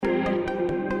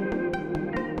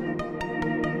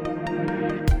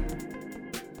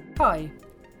Hi,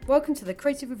 welcome to the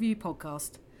Creative Review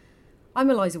podcast.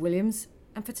 I'm Eliza Williams,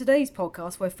 and for today's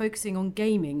podcast we're focusing on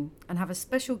gaming and have a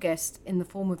special guest in the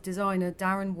form of designer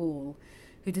Darren Wall,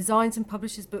 who designs and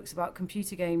publishes books about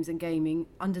computer games and gaming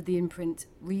under the imprint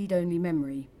Read Only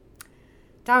Memory.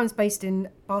 Darren's based in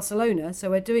Barcelona, so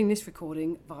we're doing this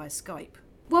recording via Skype.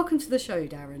 Welcome to the show,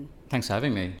 Darren. Thanks for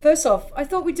having me. First off, I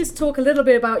thought we'd just talk a little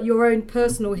bit about your own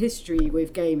personal history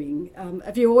with gaming.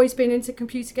 Have you always been into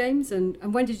computer games, and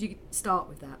when did you start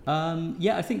with that?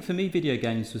 I think for me video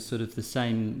games was sort of the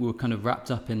same. We were kind of wrapped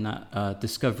up in that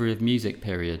discovery of music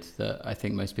period that I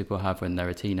think most people have when they're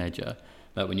a teenager.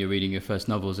 Like when you're reading your first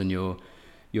novels and you're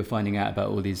finding out about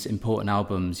all these important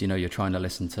albums, you're trying to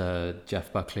listen to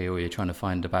Jeff Buckley, or you're trying to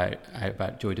find out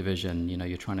about Joy Division,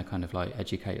 you're trying to kind of like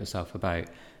educate yourself about,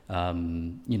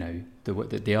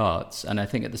 the arts. And I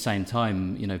think at the same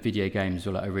time, video games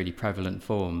were like a really prevalent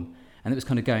form, and it was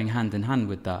kind of going hand in hand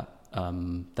with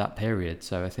that period.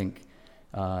 So I think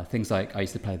things like I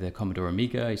used to play the Commodore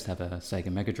Amiga, I used to have a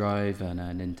Sega Mega Drive and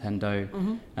a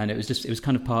Nintendo, and it was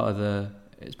kind of part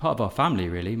of our family,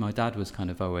 really. My dad was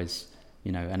kind of always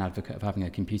an advocate of having a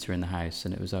computer in the house,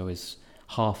 and it was always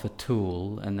half a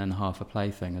tool and then half a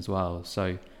plaything as well.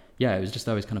 So yeah, it was just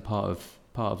always kind of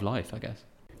part of life, I guess.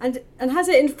 And has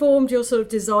it informed your sort of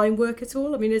design work at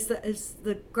all? I mean, is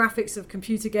the graphics of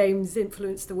computer games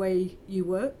influenced the way you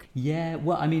work? Yeah,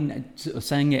 well, I mean, sort of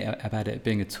saying it about it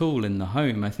being a tool in the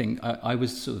home, I think I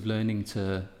was sort of learning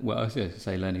to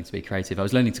be creative. I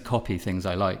was learning to copy things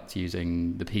I liked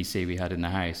using the PC we had in the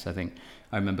house. I think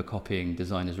I remember copying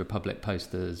Designers Republic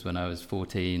posters when I was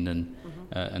 14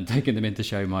 and taking them in to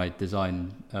show my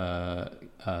design,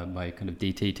 my kind of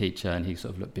DT teacher, and he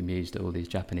sort of looked bemused at all these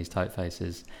Japanese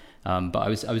typefaces. But I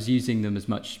was using them as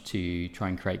much to try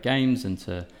and create games and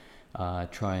to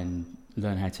try and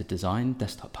learn how to design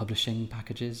desktop publishing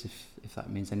packages, if that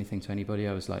means anything to anybody.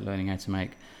 I was like learning how to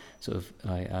make sort of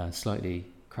like slightly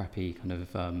crappy kind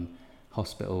of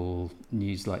hospital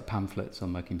news like pamphlets on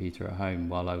my computer at home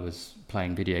while I was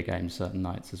playing video games certain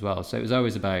nights as well. So it was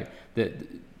always about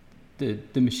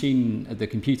the machine, the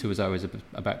computer was always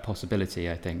about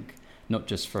possibility, I think, not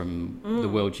just from the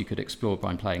world you could explore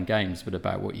by playing games, but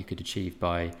about what you could achieve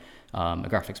by a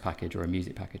graphics package or a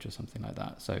music package or something like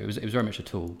that. So it was very much a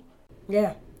tool.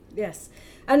 Yeah, yes.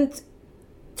 And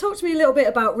talk to me a little bit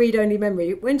about Read Only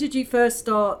Memory. When did you first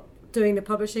start doing the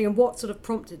publishing, and what sort of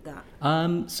prompted that?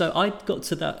 So I got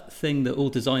to that thing that all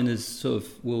designers sort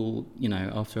of will,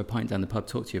 after a pint down the pub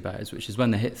talk to you about, which is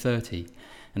when they hit 30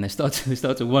 and they start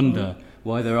to wonder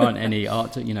why there aren't any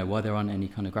why there aren't any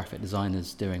kind of graphic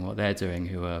designers doing what they're doing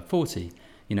who are 40,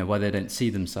 why they don't see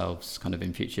themselves kind of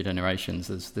in future generations.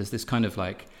 There's this kind of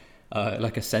like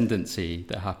ascendancy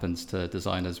that happens to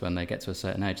designers when they get to a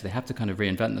certain age. They have to kind of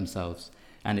reinvent themselves.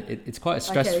 And it's quite a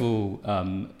stressful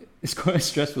it's quite a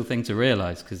stressful thing to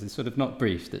realise, because it's sort of not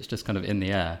briefed, it's just kind of in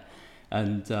the air.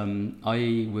 And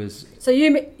I was... So you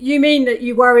mean that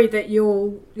you worry that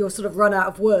you'll sort of run out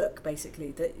of work,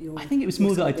 basically, that you'll... I think it was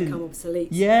more that I didn't... become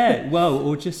obsolete. Yeah, well,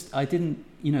 or just I didn't,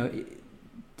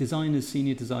 designers,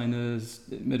 senior designers,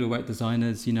 middleweight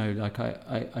designers,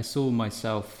 I saw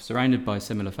myself surrounded by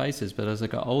similar faces, but as I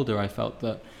got older I felt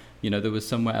that there was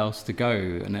somewhere else to go,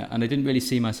 and I didn't really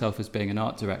see myself as being an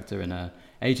art director in a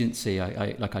agency.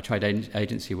 I tried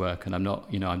agency work, and I'm not,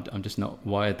 I'm just not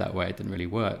wired that way. It didn't really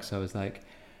work. So I was like,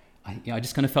 I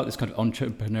just kind of felt this kind of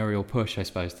entrepreneurial push, I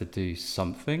suppose, to do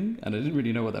something, and I didn't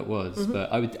really know what that was.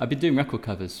 But I've been doing record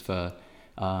covers for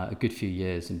a good few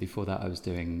years, and before that I was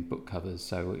doing book covers.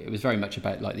 So it was very much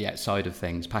about like the outside of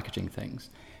things, packaging things,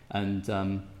 and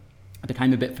I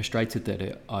became a bit frustrated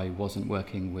that I wasn't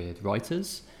working with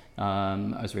writers.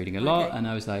 I was reading a lot, and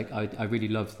I was like, I really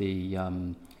love the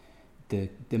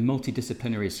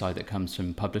multidisciplinary side that comes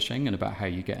from publishing, and about how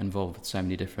you get involved with so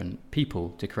many different people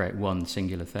to create one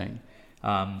singular thing.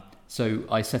 So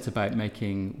I set about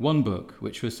making one book,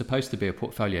 which was supposed to be a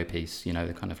portfolio piece, the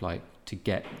kind of like to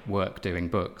get work doing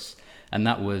books. And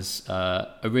that was a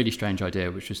really strange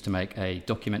idea, which was to make a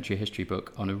documentary history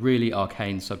book on a really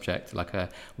arcane subject, like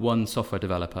one software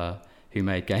developer who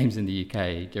made games in the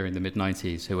UK during the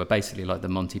mid-90s, who were basically like the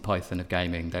Monty Python of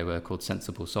gaming. They were called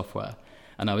Sensible Software.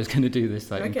 And I was going to do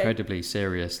this incredibly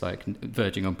serious,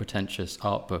 verging on pretentious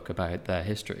art book about their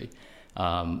history,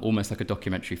 almost like a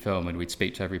documentary film. And we'd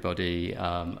speak to everybody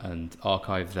and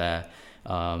archive their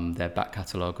back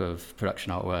catalogue of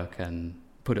production artwork and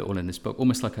put it all in this book,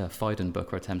 almost like a Phaidon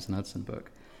book or a Thames and Hudson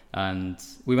book. And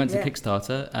we went to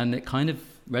Kickstarter, and it kind of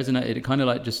resonated. It kind of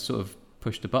like just sort of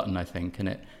pushed a button, I think, and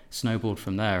it snowballed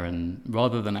from there. And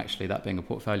rather than actually that being a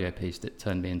portfolio piece, it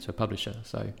turned me into a publisher.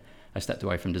 So I stepped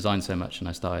away from design so much and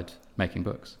I started making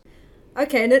books.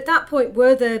 Okay, and at that point,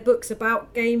 were there books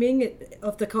about gaming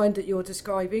of the kind that you're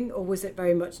describing, or was it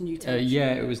very much new territory?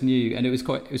 Yeah, it was new, and it was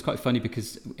quite funny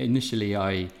because initially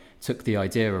I took the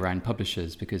idea around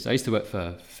publishers because I used to work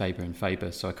for Faber and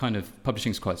Faber, so I kind of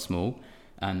publishing's quite small,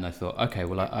 and I thought, okay,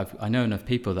 well I know enough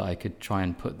people that I could try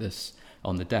and put this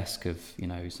on the desk of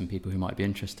some people who might be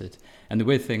interested. And the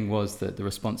weird thing was that the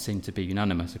response seemed to be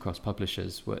unanimous across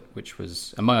publishers, which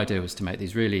was, and my idea was to make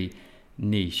these really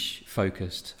niche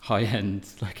focused high-end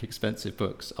like expensive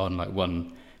books on like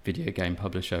one video game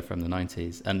publisher from the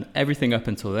 90s, and everything up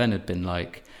until then had been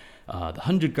like the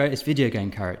 100 greatest video game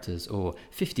characters or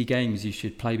 50 games you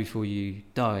should play before you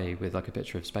die with like a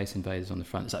picture of Space Invaders on the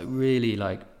front. It's like really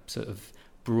like sort of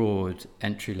broad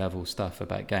entry level stuff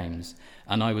about games,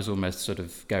 and I was almost sort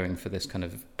of going for this kind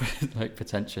of like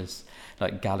pretentious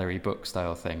like gallery book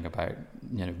style thing about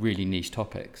really niche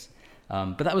topics.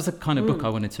 But that was the kind of book I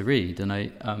wanted to read. And I,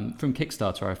 from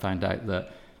Kickstarter, I found out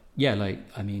that,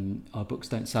 our books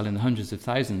don't sell in the hundreds of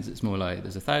thousands. It's more like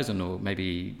there's 1,000 or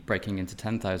maybe breaking into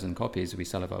 10,000 copies we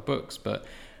sell of our books. But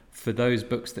for those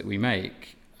books that we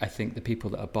make, I think the people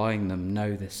that are buying them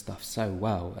know this stuff so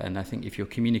well. And I think if you're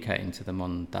communicating to them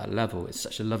on that level, it's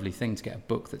such a lovely thing to get a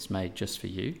book that's made just for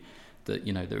you. That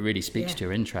that really speaks to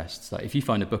your interests. Like if you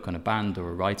find a book on a band or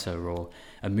a writer or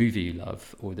a movie you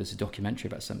love, or there's a documentary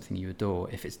about something you adore,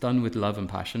 if it's done with love and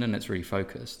passion and it's really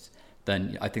focused,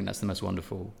 then I think that's the most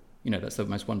wonderful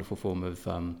form of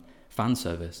fan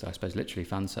service, I suppose, literally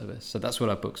fan service. So that's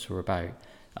what our books were about.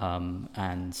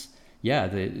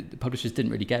 The publishers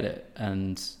didn't really get it,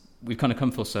 and we've kind of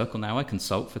come full circle now. I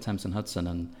consult for Thames and Hudson,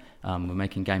 and we're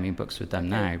making gaming books with them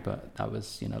now, but that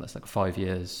was, that's like 5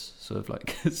 years sort of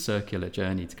like circular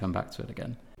journey to come back to it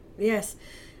again. Yes.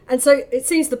 And so it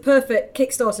seems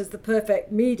Kickstarter is the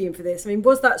perfect medium for this. I mean,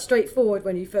 was that straightforward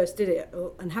when you first did it?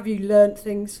 And have you learned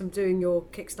things from doing your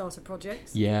Kickstarter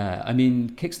projects? Yeah, I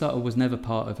mean, Kickstarter was never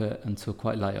part of it until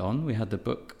quite late on. We had the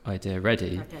book idea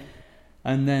ready. Okay.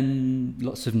 And then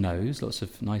lots of no's, lots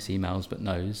of nice emails, but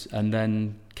no's. And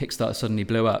then Kickstarter suddenly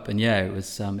blew up. And it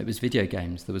was video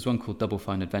games. There was one called Double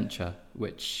Fine Adventure,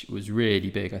 which was really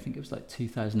big. I think it was like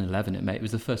 2011 it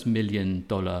was the first $1 million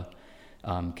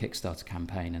Kickstarter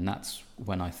campaign. And that's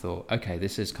when I thought, okay,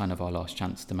 this is kind of our last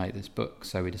chance to make this book.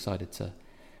 So we decided to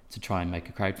try and make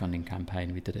a crowdfunding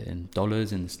campaign. We did it in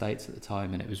dollars in the States at the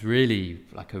time. And it was really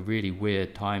like a really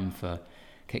weird time for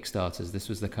Kickstarters. This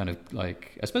was the kind of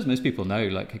like, I suppose most people know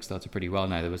like Kickstarter pretty well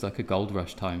now. There was like a gold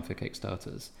rush time for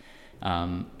Kickstarters,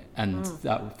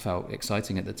 that felt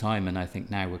exciting at the time. And I think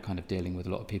now we're kind of dealing with a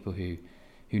lot of people who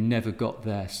never got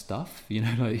their stuff,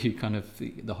 like who kind of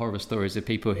the horror stories of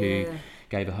people who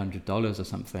gave $100 or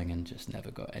something and just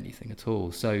never got anything at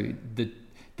all. So the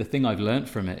thing I've learned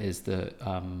from it is that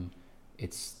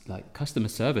it's like customer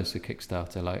service with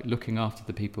Kickstarter, like looking after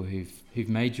the people who've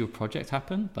made your project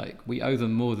happen. Like we owe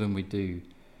them more than we do,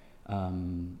 a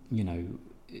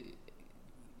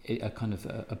kind of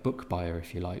a book buyer,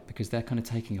 if you like, because they're kind of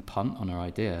taking a punt on our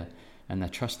idea and they're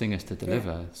trusting us to deliver.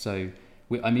 Yeah. So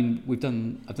I've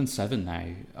done 7 now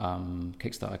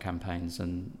Kickstarter campaigns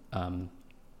and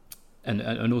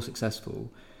all successful.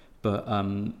 But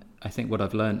I think what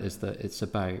I've learned is that it's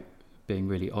about being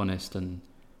really honest and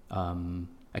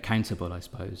accountable, I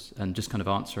suppose, and just kind of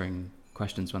answering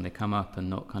questions when they come up and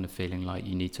not kind of feeling like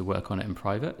you need to work on it in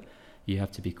private. You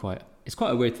have to be it's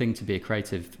quite a weird thing to be a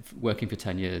creative working for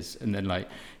 10 years and then like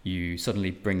you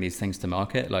suddenly bring these things to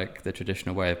market. Like the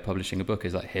traditional way of publishing a book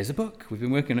is like, here's a book, we've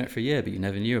been working on it for a year, but you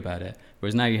never knew about it.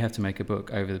 Whereas now you have to make a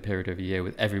book over the period of a year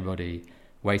with everybody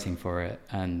waiting for it.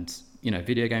 And,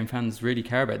 video game fans really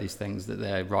care about these things, that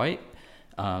they're right.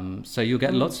 So you'll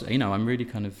get lots, I'm really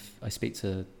I speak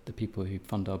to the people who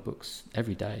fund our books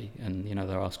every day and,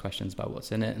 they'll ask questions about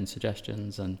what's in it and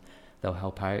suggestions and they'll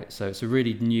help out. So it's a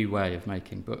really new way of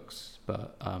making books,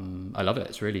 but I love it.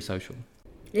 It's really social.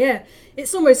 Yeah,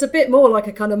 it's almost a bit more like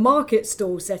a kind of market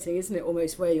stall setting, isn't it?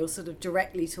 Almost where you're sort of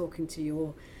directly talking to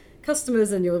your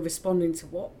customers and you're responding to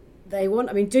what they want.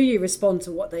 I mean, do you respond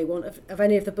to what they want? Have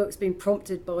any of the books been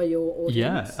prompted by your audience?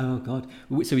 Yeah. Oh God.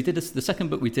 So we did this. The second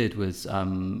book we did was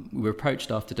we were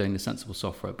approached after doing the Sensible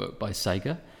Software book by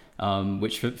Sega,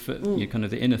 which for kind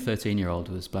of the inner 13-year-old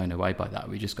was blown away by that.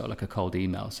 We just got like a cold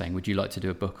email saying, "Would you like to do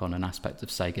a book on an aspect of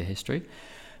Sega history?"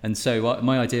 And so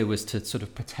my idea was to sort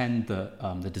of pretend that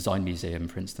the Design Museum,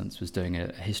 for instance, was doing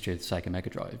a history of the Sega Mega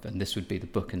Drive, and this would be the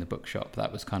book in the bookshop.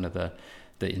 That was kind of the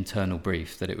internal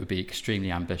brief, that it would be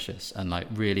extremely ambitious and like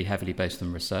really heavily based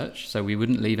on research. So we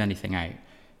wouldn't leave anything out.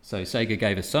 So Sega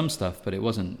gave us some stuff, but it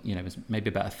wasn't, it was maybe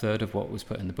about a third of what was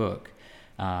put in the book.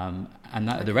 And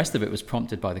that the rest of it was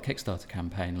prompted by the Kickstarter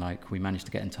campaign. Like, we managed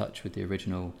to get in touch with the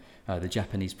original, the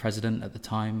Japanese president at the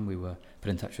time. We were put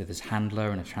in touch with his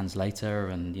handler and a translator,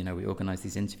 and we organised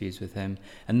these interviews with him.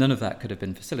 And none of that could have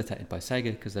been facilitated by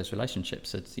Sega, because those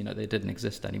relationships had, they didn't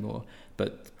exist anymore.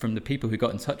 But from the people who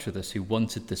got in touch with us, who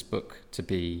wanted this book to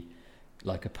be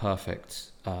like a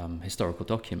perfect historical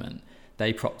document,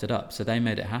 they propped it up, so they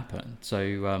made it happen.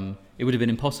 So it would have been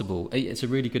impossible. It's a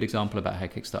really good example about how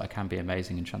Kickstarter can be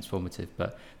amazing and transformative,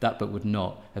 but that book would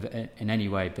not have in any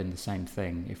way been the same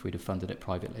thing if we'd have funded it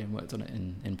privately and worked on it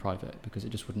in private, because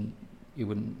it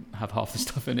wouldn't have half the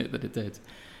stuff in it that it did.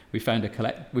 We found a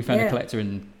collector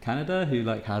in Canada who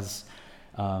has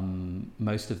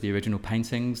most of the original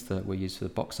paintings that were used for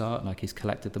the box art. Like, he's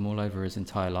collected them all over his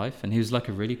entire life, and he was like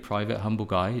a really private, humble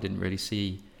guy. He didn't really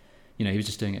see, he was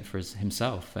just doing it for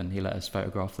himself, and he let us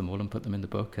photograph them all and put them in the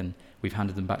book, and we've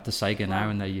handed them back to Sega now,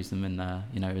 and they use them in their,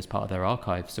 as part of their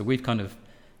archive. So we've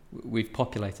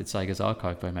populated Sega's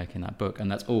archive by making that book,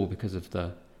 and that's all because of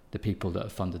the people that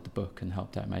have funded the book and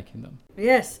helped out making them.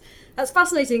 Yes, that's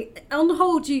fascinating. On the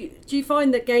whole, do you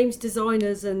find that games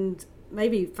designers, and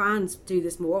maybe fans do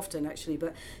this more often actually,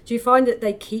 but do you find that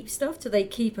they keep stuff? Do they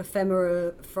keep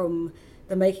ephemera from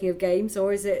the making of games,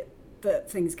 or is it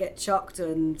that things get chucked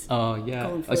and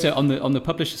gone through? So on the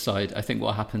publisher side, I think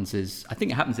what happens is, I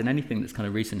think it happens in anything that's kind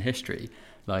of recent history,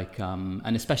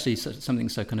 and especially something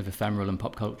so kind of ephemeral and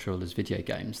pop cultural as video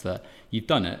games, that you've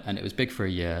done it and it was big for a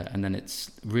year, and then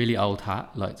it's really old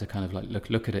hat, to kind of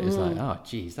look at it as oh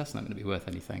geez, that's not going to be worth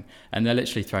anything, and they're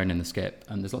literally thrown in the skip.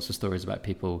 And there's lots of stories about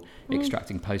people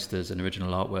extracting posters and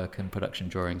original artwork and production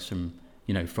drawings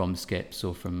from skips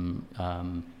or from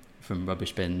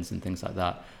rubbish bins and things like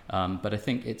that. But I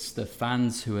think it's the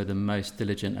fans who are the most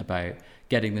diligent about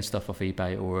getting this stuff off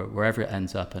eBay or wherever it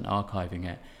ends up and archiving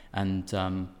it. And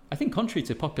I think contrary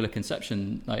to popular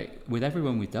conception, with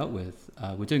everyone we've dealt with,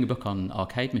 we're doing a book on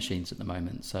arcade machines at the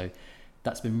moment. So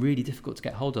that's been really difficult to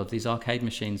get hold of. These arcade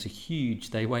machines are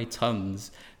huge. They weigh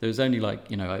tons. There's only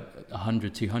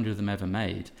 100, 200 of them ever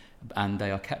made. And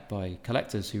they are kept by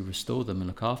collectors who restore them and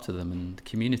look after them, and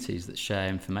communities that share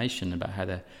information about how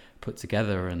they're put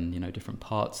together and different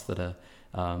parts that are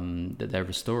that they're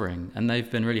restoring. And they've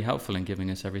been really helpful in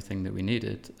giving us everything that we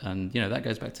needed. And that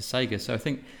goes back to Sega. So I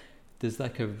think there's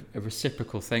a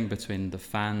reciprocal thing between the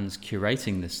fans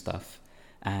curating this stuff,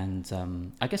 and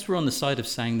I guess we're on the side of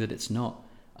saying that it's not.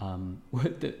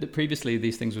 That previously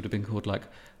these things would have been called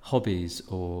hobbies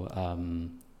or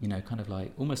kind of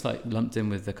almost lumped in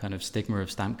with the kind of stigma of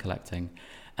stamp collecting.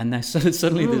 And now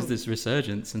suddenly there's this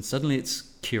resurgence, and suddenly it's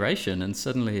curation, and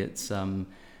suddenly it's a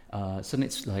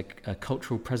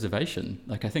cultural preservation.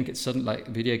 I think it's suddenly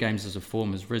video games as a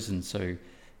form has risen so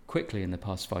quickly in the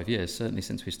past 5 years, certainly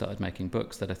since we started making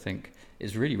books, that I think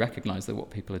is really recognised that what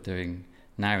people are doing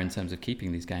now in terms of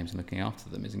keeping these games and looking after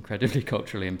them is incredibly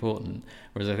culturally important.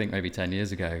 Whereas I think maybe 10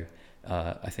 years ago,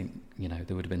 I think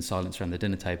there would have been silence around the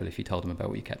dinner table if you told them about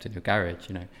what you kept in your garage.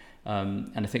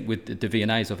 And I think with the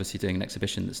V&A is obviously doing an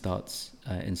exhibition that starts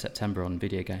in September on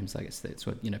video games. It's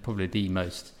probably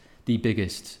the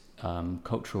biggest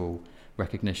cultural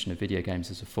recognition of video games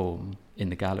as a form in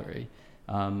the gallery.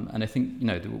 And I think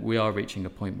we are reaching a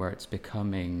point where it's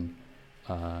becoming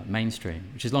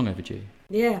mainstream, which is long overdue.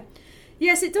 Yeah.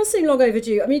 Yes, it does seem long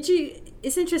overdue. I mean,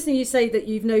 it's interesting you say that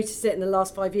you've noticed it in the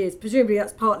last 5 years. Presumably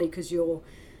that's partly because you're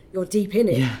deep in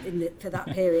it for that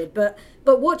period. But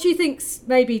what do you think's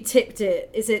maybe tipped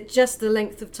it? Is it just the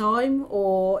length of time,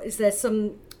 or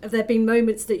have there been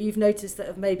moments that you've noticed that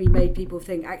have maybe made people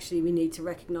think, actually, we need to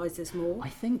recognise this more? I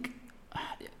think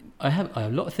I have a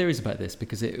lot of theories about this,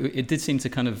 because it did seem to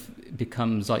kind of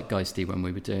become zeitgeisty when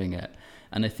we were doing it.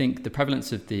 And I think the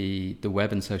prevalence of the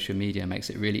web and social media makes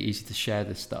it really easy to share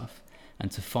this stuff and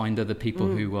to find other people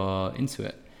who are into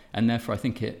it. And therefore, I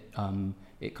think it kind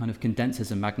of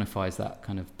condenses and magnifies that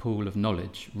kind of pool of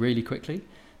knowledge really quickly.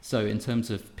 So in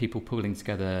terms of people pulling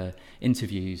together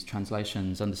interviews,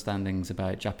 translations, understandings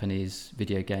about Japanese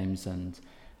video games and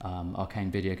arcane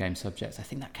video game subjects, I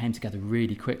think that came together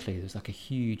really quickly. There's a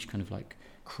huge kind of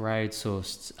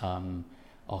crowdsourced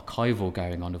archival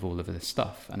going on of all of this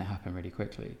stuff, and it happened really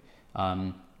quickly.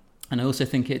 And I also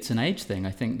think it's an age thing.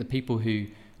 I think the people who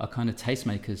are kind of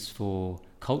tastemakers for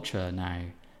culture now,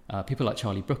 people like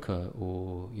Charlie Brooker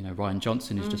or Ryan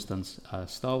Johnson, who's just done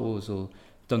Star Wars, or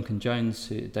Duncan Jones,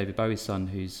 David Bowie's son,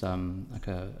 who's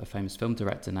a famous film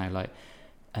director now.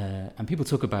 And people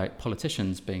talk about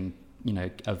politicians being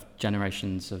of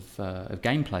generations of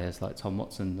game players, like Tom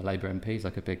Watson, the Labour MP, is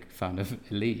a big fan of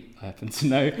Elite, I happen to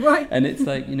know. Right. And it's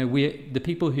we the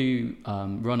people who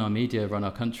run our media, run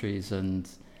our countries, and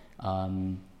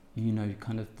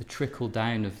kind of the trickle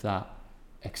down of that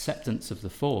acceptance of the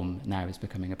form now is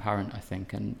becoming apparent, I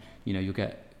think. And you'll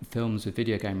get films with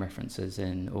video game references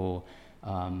in, or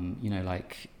kind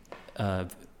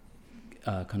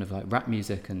of like rap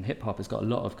music and hip hop has got a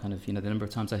lot of kind of, the number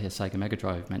of times I hear Sega Mega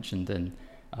Drive mentioned in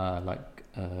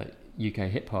UK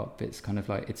hip hop, it's kind of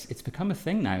like it's become a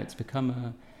thing now. It's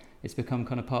become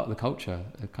kind of part of the culture,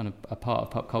 a kind of a part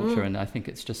of pop culture, and I think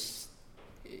it's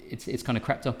kind of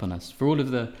crept up on us for all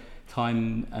of the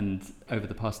time and over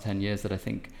the past 10 years that I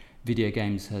think video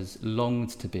games has longed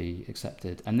to be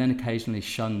accepted and then occasionally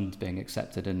shunned being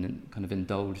accepted and kind of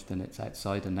indulged in its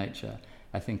outsider nature.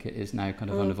 I think it is now kind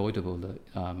of unavoidable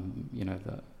that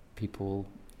that people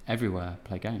everywhere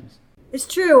play games. It's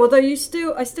true, although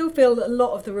I still feel that a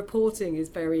lot of the reporting is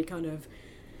very kind of,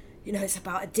 it's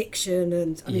about addiction,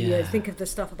 and I mean, think of the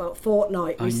stuff about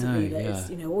Fortnite recently.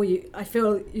 I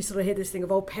feel you sort of hear this thing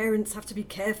of, parents have to be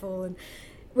careful, and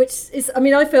which is, I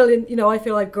mean, I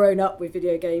feel I've grown up with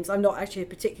video games. I'm not actually a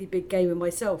particularly big gamer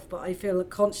myself, but I feel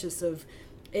conscious of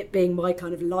it being my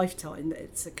kind of lifetime that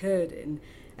it's occurred in.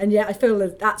 And yet I feel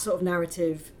that sort of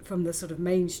narrative from the sort of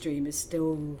mainstream is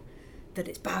still that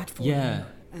it's bad for you.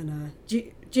 And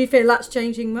do you feel that's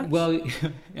changing much? Well,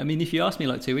 I mean, if you asked me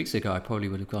like 2 weeks ago, I probably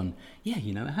would have gone,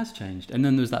 it has changed. And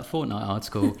then there was that Fortnite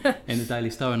article in the Daily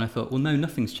Star, and I thought, well, no,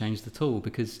 nothing's changed at all,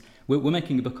 because we're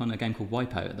making a book on a game called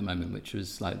Wipeout at the moment, which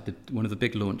was like one of the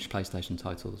big launch PlayStation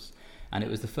titles. And it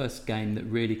was the first game that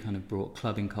really kind of brought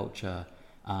clubbing culture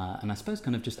and I suppose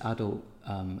kind of just adult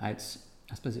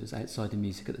I suppose it was outside of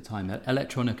music at the time,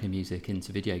 electronica music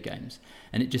into video games.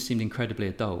 And it just seemed incredibly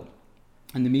adult.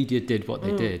 And the media did what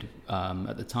they did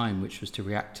at the time, which was to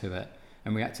react to it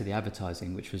and react to the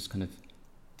advertising, which was kind of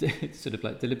sort of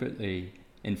like deliberately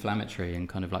inflammatory and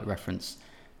kind of like reference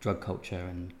drug culture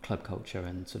and club culture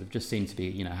and sort of just seemed to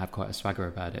be, have quite a swagger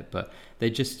about it. But they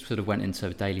just sort of went into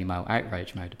a Daily Mail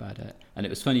outrage mode about it. And it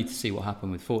was funny to see what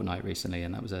happened with Fortnite recently,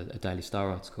 and that was a Daily Star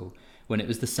article, when it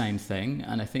was the same thing.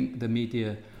 And I think the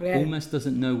media almost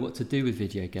doesn't know what to do with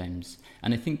video games.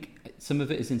 And I think some of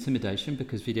it is intimidation,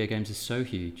 because video games is so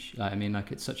huge. I mean,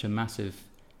 like, it's such a massive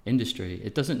industry.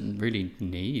 It doesn't really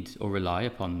need or rely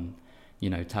upon,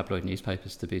 tabloid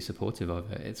newspapers to be supportive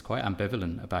of it. It's quite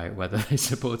ambivalent about whether they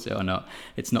support it or not.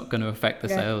 It's not going to affect the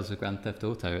sales of Grand Theft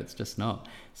Auto. It's just not.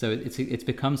 So it's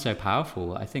become so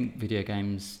powerful. I think video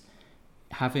games,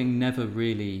 having never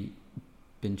really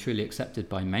been truly accepted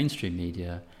by mainstream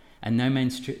media, and now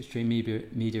mainstream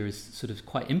media is sort of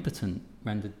quite impotent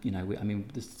rendered.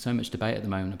 There's so much debate at the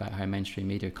moment about how mainstream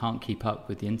media can't keep up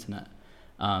with the internet,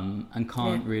 and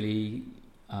can't really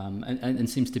and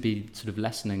seems to be sort of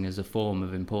lessening as a form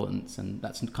of importance, and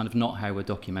that's kind of not how we're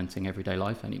documenting everyday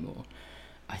life anymore.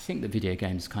 I think that video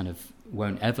games kind of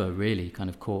won't ever really kind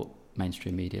of court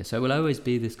mainstream media, so it will always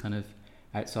be this kind of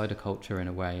outsider culture in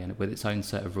a way, and with its own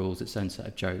set of rules, its own set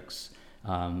of jokes,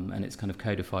 and it's kind of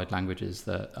codified languages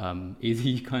that either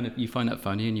you find that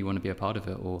funny and you want to be a part of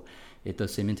it, or it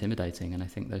does seem intimidating. And I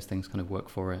think those things kind of work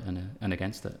for it and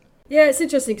against it. Yeah, it's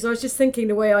interesting, because I was just thinking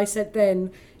the way I said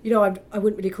then, I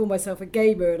wouldn't really call myself a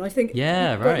gamer, and I think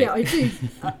I do.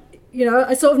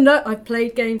 I sort of know I've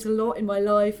played games a lot in my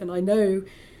life, and I know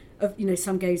of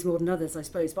some games more than others, I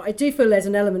suppose. But I do feel there's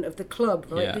an element of the club,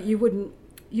 right? Yeah. That you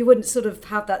wouldn't sort of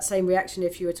have that same reaction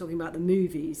if you were talking about the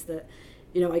movies. That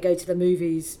I go to the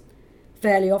movies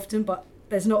fairly often, but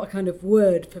there's not a kind of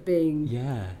word for being,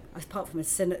 apart from a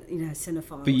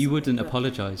cinephile. But you wouldn't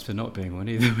apologise for not being one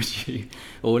either, would you?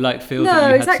 Or like feel no, that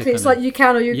you exactly. had to it's like you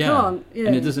can or you can't. Yeah.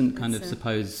 And it doesn't kind of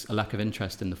suppose a lack of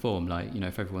interest in the form. Like,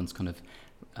 if everyone's kind of,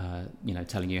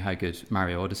 telling you how good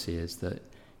Mario Odyssey is, that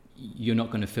you're not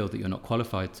going to feel that you're not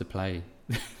qualified to play,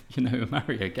 a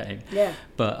Mario game. Yeah.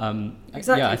 But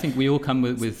exactly. I think we all come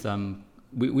with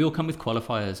we all come with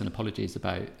qualifiers and apologies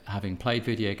about having played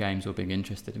video games or being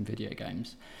interested in video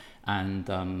games. And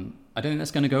I don't think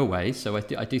that's going to go away. So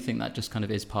I do think that just kind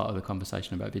of is part of the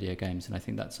conversation about video games. And I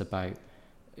think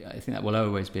that will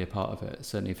always be a part of it,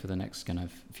 certainly for the next kind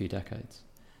of few decades.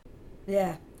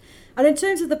 Yeah. And in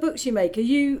terms of the books you make,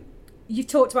 you've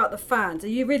talked about the fans. Are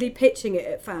you really pitching it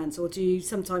at fans, or do you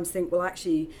sometimes think, well,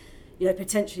 actually,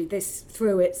 potentially this,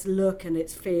 through its look and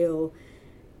its feel,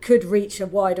 could reach a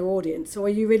wider audience? Or are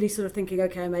you really sort of thinking,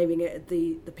 okay, I'm aiming it at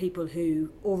the people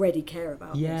who already care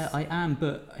about this? Yeah, I am,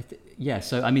 but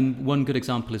so I mean, one good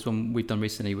example is one we've done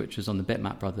recently, which was on the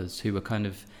Bitmap brothers, who were kind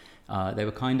of they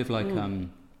were kind of like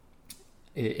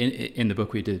in the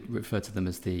book we did refer to them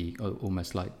as the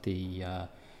almost like the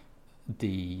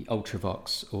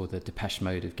Ultravox or the Depeche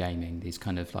Mode of gaming, these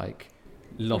kind of like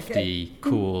lofty,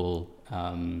 cool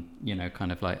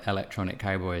kind of like electronic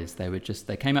cowboys.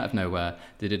 They came out of nowhere,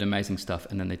 they did amazing stuff,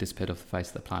 and then they disappeared off the face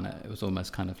of the planet. It was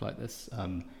almost kind of like this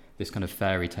kind of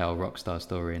fairy tale rock star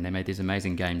story, and they made these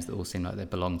amazing games that all seem like they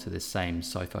belong to this same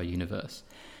sci-fi universe.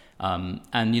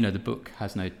 And the book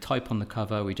has no type on the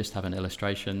cover. We just have an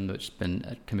illustration that's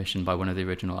been commissioned by one of the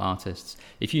original artists.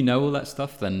 If you know all that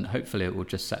stuff, then hopefully it will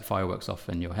just set fireworks off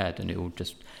in your head, and it will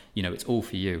just, it's all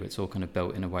for you. It's all kind of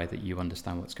built in a way that you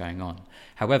understand what's going on.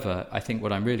 However, I think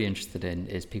what I'm really interested in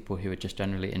is people who are just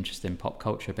generally interested in pop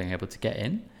culture being able to get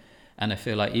in. And I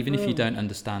feel like even if you don't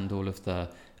understand all of the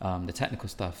technical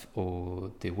stuff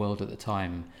or the world at the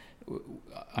time,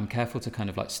 I'm careful to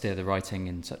kind of like steer the writing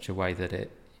in such a way that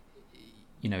it,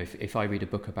 if I read a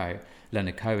book about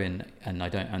Leonard Cohen and I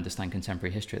don't understand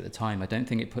contemporary history at the time, I don't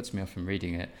think it puts me off from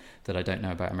reading it that I don't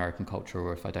know about American culture,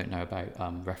 or if I don't know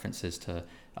about references to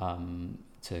kind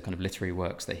of literary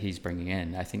works that he's bringing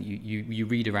in. I think you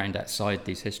read around outside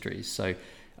these histories. So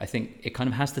I think it kind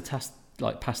of has to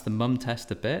pass the mum test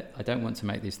a bit. I don't want to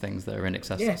make these things that are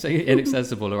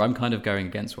inaccessible, or I'm kind of going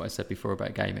against what I said before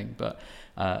about gaming. But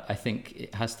I think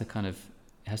it has to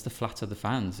flatter the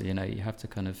fans. You have to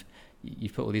kind of,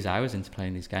 you've put all these hours into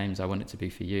playing these games. I want it to be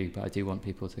for you, but I do want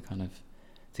people to kind of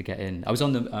to get in. I was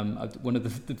on the one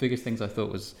of the biggest things I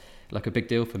thought was like a big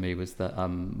deal for me was that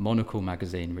Monocle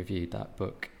magazine reviewed that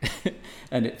book,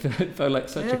 and it felt like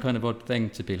such a kind of odd thing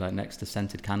to be like next to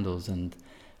scented candles and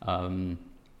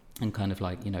kind of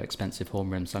like expensive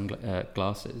horn-rimmed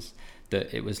sunglasses.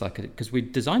 That it was like because we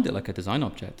designed it like a design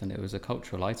object and it was a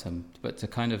cultural item, but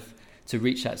to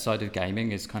reach that side of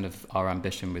gaming is kind of our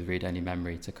ambition with Read Only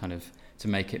Memory, to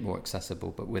make it more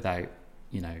accessible, but without,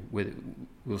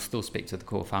 we'll still speak to the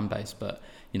core fan base, but,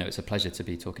 it's a pleasure to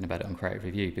be talking about it on Creative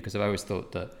Review, because I've always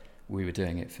thought that we were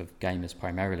doing it for gamers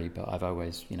primarily, but I've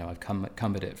always, I've come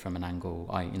at it from an angle,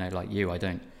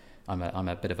 I'm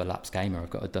a bit of a lapsed gamer.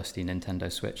 I've got a dusty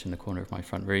Nintendo Switch in the corner of my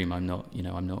front room. I'm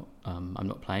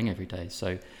not playing every day.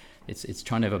 So it's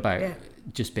kind of about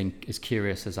just being as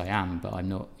curious as I am, but I'm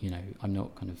not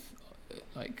kind of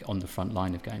like on the front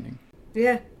line of gaming.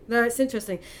 Yeah, no, it's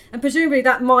interesting. And presumably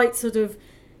that might sort of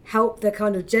help the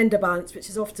kind of gender balance, which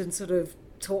is often sort of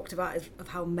talked about of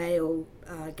how male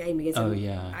gaming is.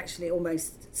 Actually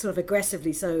almost sort of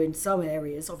aggressively so in some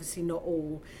areas, obviously not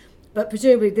all. But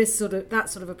presumably that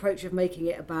sort of approach of making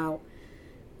it about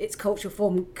its cultural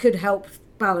form could help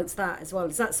balance that as well.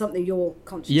 Is that something you're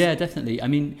conscious of? Yeah, definitely. I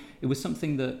mean, it was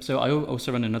something that... So I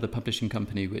also run another publishing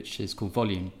company, which is called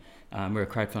Volume. We're a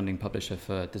crowdfunding publisher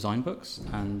for design books.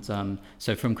 And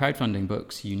so from crowdfunding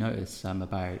books, you notice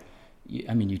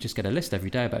you just get a list every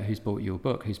day about who's bought your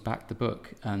book, who's backed the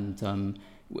book. And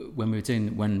when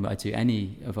I do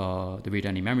any of the Read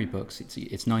Only Memory books, it's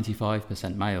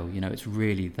 95% male. It's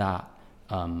really that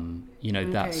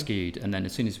that skewed. And then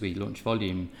as soon as we launched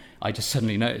Volume, I just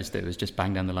suddenly noticed that it was just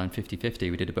bang down the line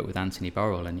 50-50. We did a book with Anthony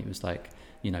Burrell, and it was like,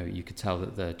 you could tell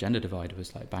that the gender divide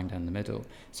was like bang down the middle.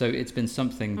 So it's been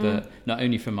something that not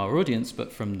only from our audience,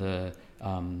 but from the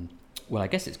I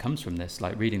guess it comes from this,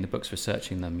 like reading the books,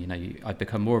 researching them. I've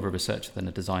become more of a researcher than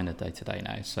a designer day to day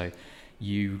now. So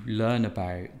you learn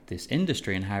about this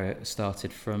industry and how it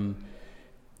started from...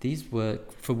 These were,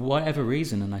 for whatever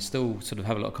reason, and I still sort of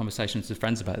have a lot of conversations with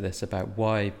friends about this, about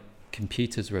why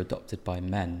computers were adopted by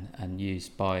men and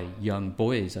used by young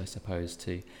boys, I suppose,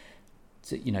 to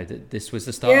that this was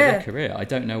the start of their career. I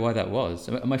don't know why that was.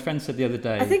 My friend said the other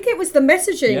day... I think it was the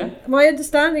messaging. Yeah? My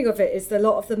understanding of it is a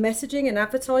lot of the messaging and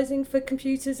advertising for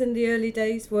computers in the early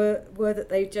days were that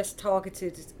they just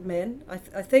targeted men. I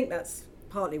think that's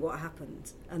partly what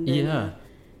happened. And then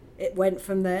it went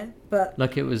from there. But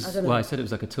like it was... I said it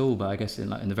was like a tool, but I guess in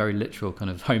the very literal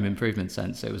kind of home improvement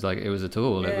sense, it was like it was a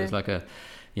tool. Yeah. It was like a...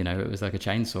 it was like a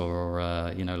chainsaw or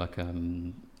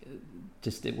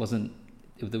just it wasn't...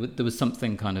 There was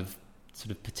something kind of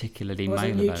sort of particularly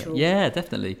male about it. Yeah,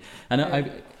 definitely. And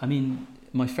I mean,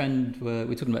 my friend, we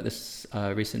were talking about this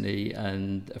recently,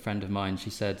 and a friend of mine,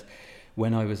 she said,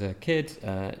 when I was a kid,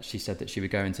 she said that she would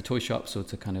go into toy shops or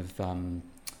to kind of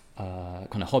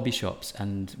hobby shops,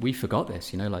 and we forgot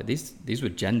this. Like these were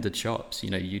gendered shops.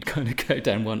 You'd kind of go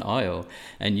down one aisle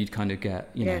and you'd kind of get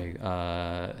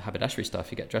haberdashery stuff,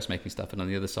 you get dressmaking stuff, and on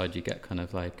the other side you get kind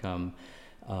of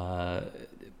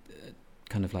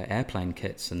like airplane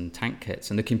kits and tank kits,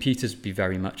 and the computers would be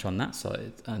very much on that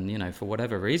side. And for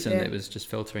whatever reason, it was just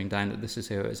filtering down that this is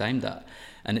who it was aimed at.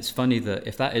 And it's funny that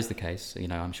if that is the case,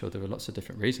 I'm sure there are lots of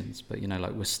different reasons, but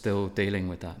like we're still dealing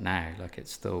with that now. Like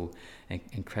it's still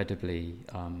incredibly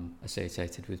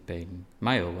associated with being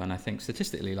male. And I think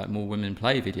statistically, like more women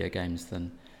play video games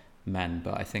than men.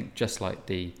 But I think just like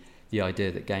the the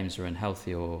idea that games are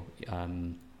unhealthy or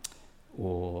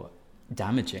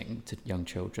damaging to young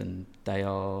children. They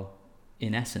are,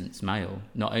 in essence, male.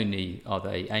 Not only are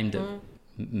they aimed at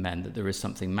men, that there is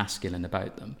something masculine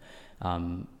about them.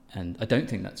 And I don't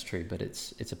think that's true, but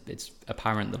it's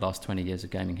apparent the last 20 years of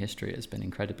gaming history has been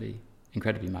incredibly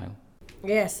male.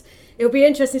 Yes, it'll be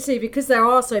interesting to see, because there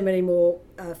are so many more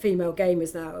female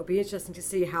gamers now. It'll be interesting to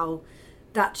see how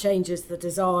that changes the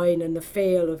design and the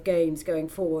feel of games going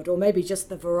forward, or maybe just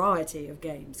the variety of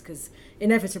games, because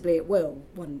inevitably it will,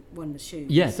 one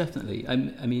assumes. Yeah, definitely. I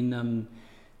mean,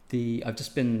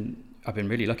 I've been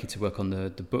really lucky to work on the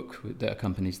book that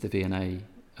accompanies the V&A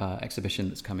exhibition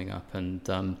that's coming up, and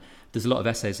there's a lot of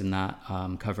essays in that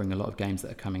covering a lot of games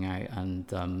that are coming out, and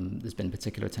there's been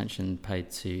particular attention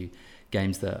paid to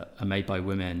games that are made by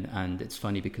women. And it's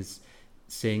funny because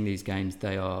seeing these games,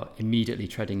 they are immediately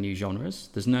treading new genres.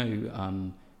 There's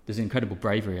incredible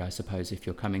bravery, I suppose, if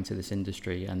you're coming to this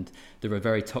industry, and there are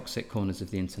very toxic corners of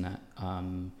the internet,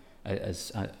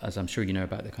 as I'm sure you know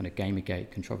about the kind of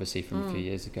Gamergate controversy from a few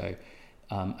years ago.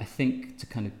 I think to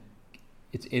kind of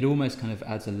it almost kind of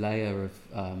adds a layer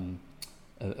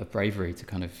of bravery to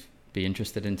kind of be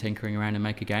interested in tinkering around and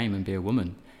make a game and be a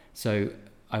woman. So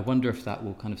I wonder if that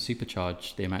will kind of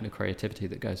supercharge the amount of creativity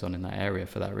that goes on in that area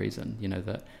for that reason. You know,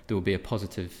 that there will be a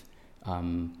positive, a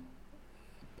kind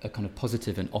of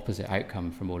positive and opposite outcome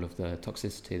from all of the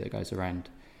toxicity that goes around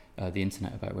the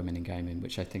internet about women in gaming,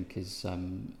 which I think is,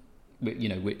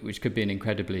 which could be an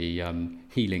incredibly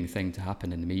healing thing to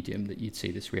happen in the medium, that you'd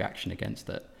see this reaction against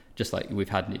it. Just like we've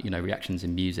had, reactions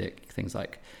in music, things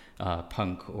like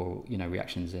punk, or,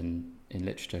 reactions in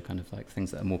literature, kind of like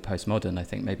things that are more postmodern. I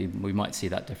think maybe we might see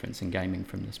that difference in gaming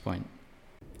from this point.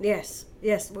 Yes,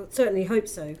 well, certainly hope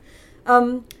so.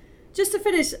 Just to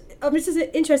finish, I'm just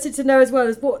interested to know as well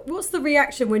as what's the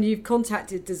reaction when you've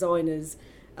contacted designers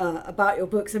about your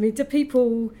books? I mean,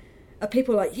 are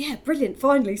people like, yeah, brilliant,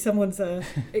 finally someone's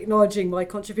acknowledging my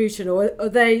contribution, or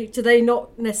do they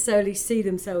not necessarily see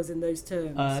themselves in those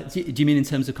terms? Do you mean in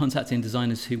terms of contacting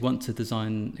designers who want to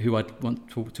design, who I'd want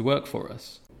to work for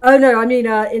us? Oh no, I mean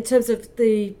in terms of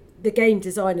the game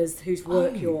designers whose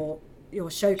work you're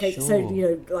showcasing. Sure.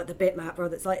 So like the Bitmap,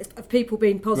 rather, it's like of people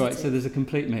being positive. Right. So there's a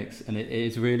complete mix, and it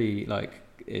is really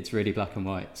it's really black and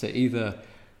white. So either,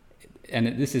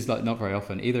 and this is like not very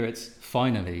often, either it's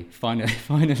finally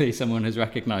someone has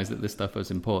recognised that this stuff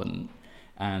was important,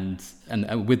 and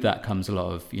with that comes a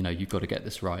lot of you've got to get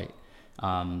this right.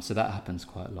 So that happens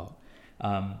quite a lot.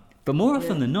 But more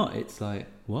often than not, it's like,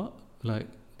 what, like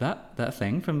that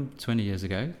thing from 20 years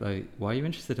ago, like, why are you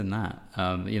interested in that?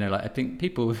 I think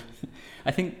people,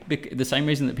 the same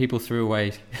reason that people threw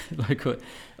away like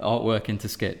artwork into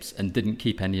skips and didn't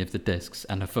keep any of the discs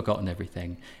and have forgotten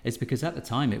everything, is because at the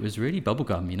time it was really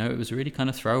bubblegum. It was really kind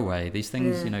of throwaway. These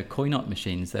things, coin-op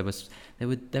machines, they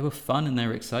were fun and they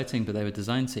were exciting, but they were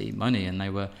designed to eat money, and they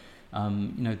were,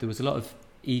 there was a lot of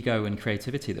ego and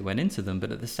creativity that went into them.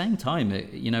 But at the same time,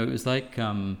 it was like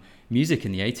music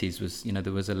in the 80s was,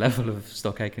 there was a level of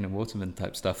Stock Aitken and Waterman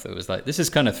type stuff that was like, this is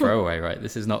kind of throwaway, right?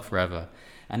 This is not forever.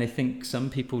 And I think some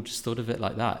people just thought of it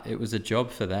like that. It was a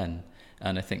job for then.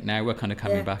 And I think now we're kind of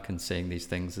coming back and seeing these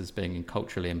things as being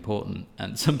culturally important.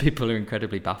 And some people are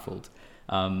incredibly baffled.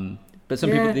 But some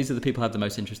people, these are the people who have the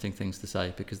most interesting things to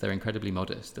say, because they're incredibly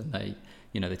modest, and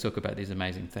they talk about these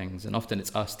amazing things. And often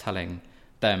it's us telling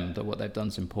them that what they've done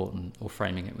is important, or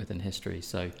framing it within history.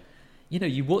 So,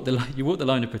 you walk the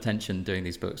line of pretension doing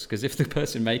these books, because if the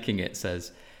person making it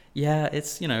says, yeah,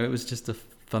 it's, it was just a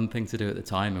fun thing to do at the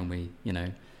time, and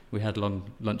we had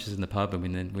long lunches in the pub,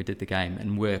 and then we did the game,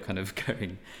 and we're kind of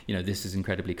going, this is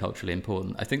incredibly culturally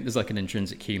important. I think there's like an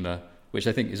intrinsic humour, which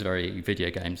I think is very video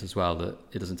games as well, that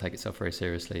it doesn't take itself very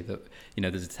seriously, that,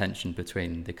 there's a tension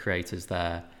between the creators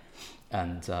there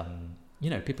and,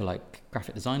 people like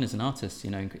graphic designers and artists.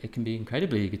 It can be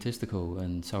incredibly egotistical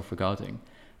and self-regarding.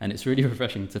 And it's really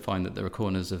refreshing to find that there are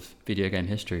corners of video game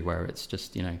history where it's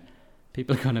just,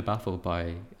 people are kind of baffled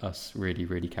by us really,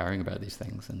 really caring about these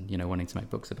things and, wanting to make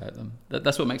books about them.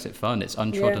 That's what makes it fun. It's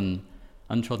untrodden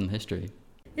history.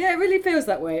 Yeah, it really feels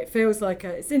that way. It feels like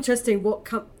it's interesting what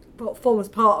forms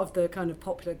part of the kind of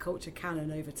popular culture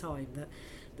canon over time. That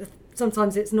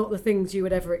sometimes it's not the things you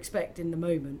would ever expect in the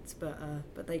moment,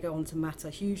 but they go on to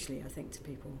matter hugely, I think, to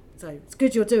people. So it's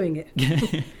good you're doing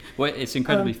it. Well, it's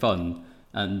incredibly fun.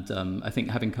 And I think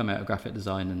having come out of graphic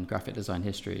design and graphic design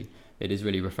history, it is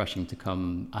really refreshing to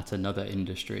come at another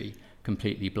industry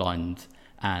completely blind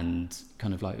and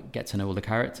kind of like get to know all the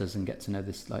characters and get to know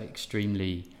this like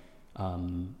extremely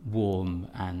warm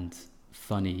and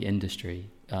funny industry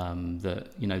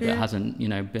that hasn't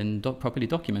been properly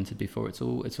documented before. It's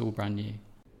all brand new.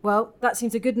 Well, that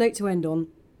seems a good note to end on.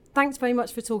 Thanks very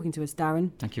much for talking to us,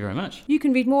 Darren. Thank you very much. You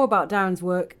can read more about Darren's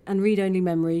work and read-only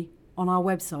memory on our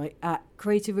website at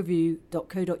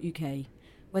creativereview.co.uk,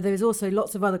 where there is also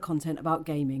lots of other content about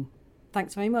gaming.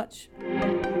 Thanks very much.